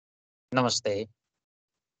Namaste.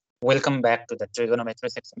 Welcome back to the trigonometry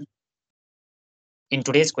section. In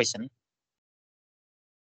today's question,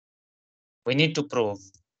 we need to prove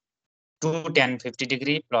 2 tan 50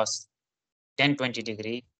 degree plus tan 20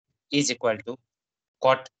 degree is equal to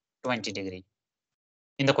cot 20 degree.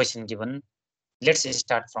 In the question given, let's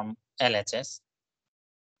start from LHS,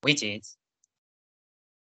 which is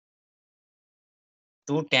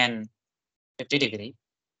 2 tan 50 degree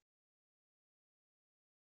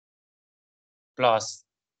plus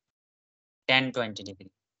tan 20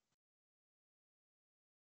 degree.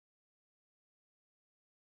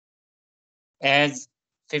 As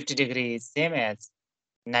 50 degree is same as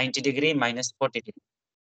 90 degree minus 40 degree,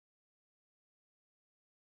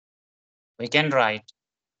 we can write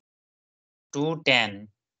 2 tan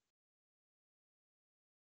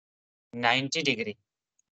 90 degree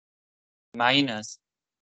minus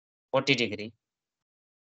 40 degree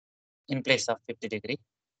in place of 50 degree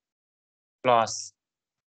plus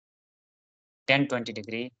tan 20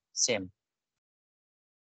 degree same.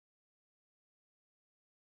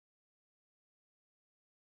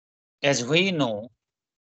 As we know,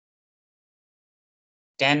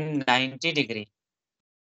 tan 90 degree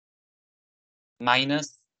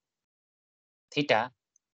minus theta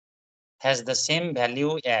has the same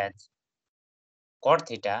value as cot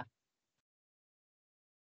theta.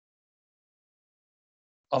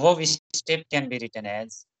 Above step can be written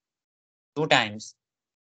as 2 times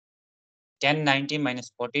tan 90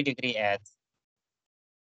 minus 40 degree as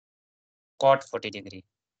cot 40 degree.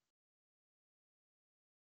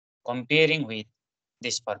 Comparing with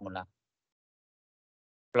this formula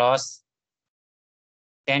plus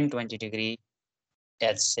tan 20 degree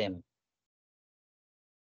as same.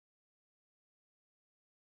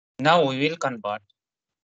 Now we will convert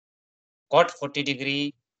cot 40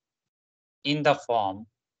 degree in the form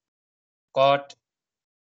cot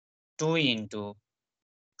 2 into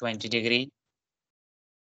 20 degree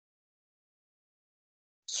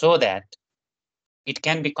so that it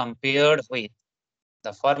can be compared with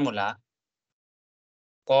the formula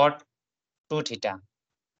cot 2 theta,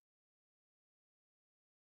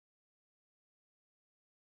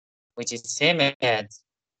 which is same as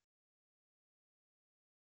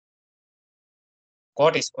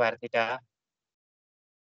cot square theta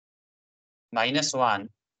minus 1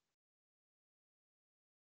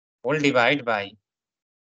 whole divided by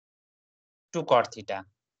 2 cot theta.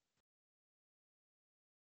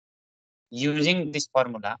 Using this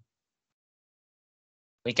formula,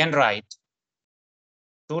 we can write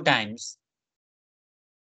 2 times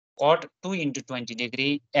cot 2 into 20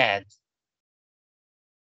 degree as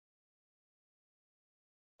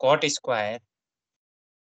cot square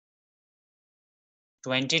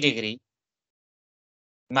 20 degree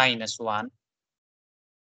minus 1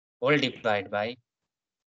 whole divided by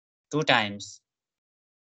 2 times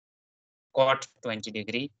cot 20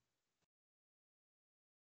 degree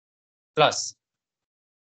plus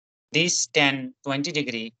this tan 20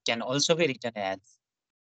 degree can also be written as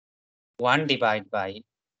 1 divided by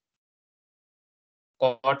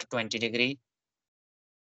cot 20 degree,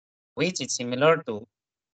 which is similar to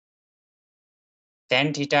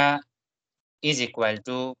tan theta is equal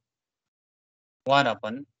to 1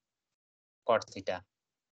 upon cot theta.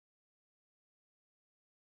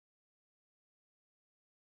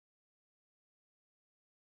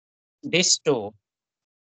 This 2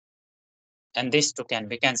 and this 2 can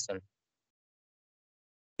be cancelled.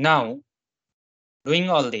 Now, doing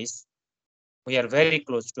all this, we are very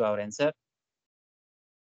close to our answer.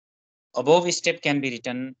 Above step can be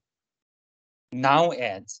written now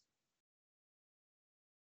as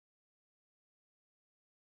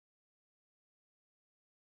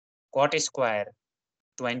cot square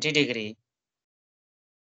 20 degree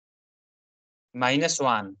minus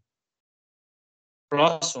 1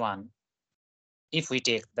 plus 1 if we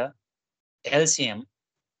take the LCM,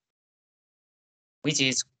 which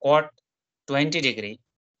is cot 20 degree,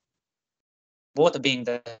 both being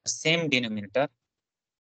the same denominator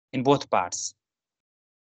in both parts.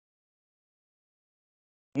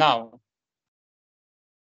 Now,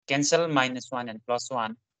 cancel minus 1 and plus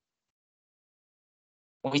 1,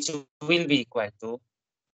 which will be equal to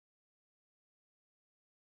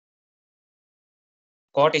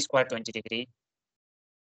cot square 20 degree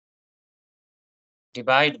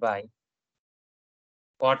divided by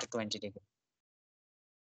cot 20 degree.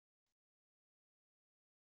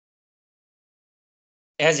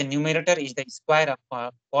 As a numerator is the square of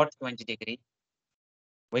cot 20 degree,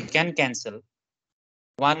 we can cancel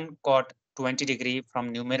 1 cot 20 degree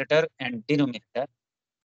from numerator and denominator.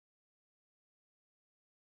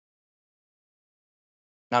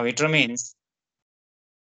 Now it remains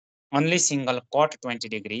only single cot 20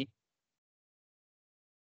 degree,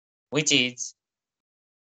 which is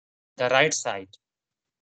the right side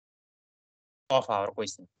of our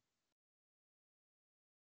question.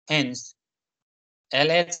 Hence,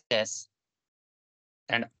 LHS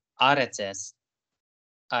and RHS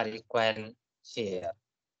are equal here.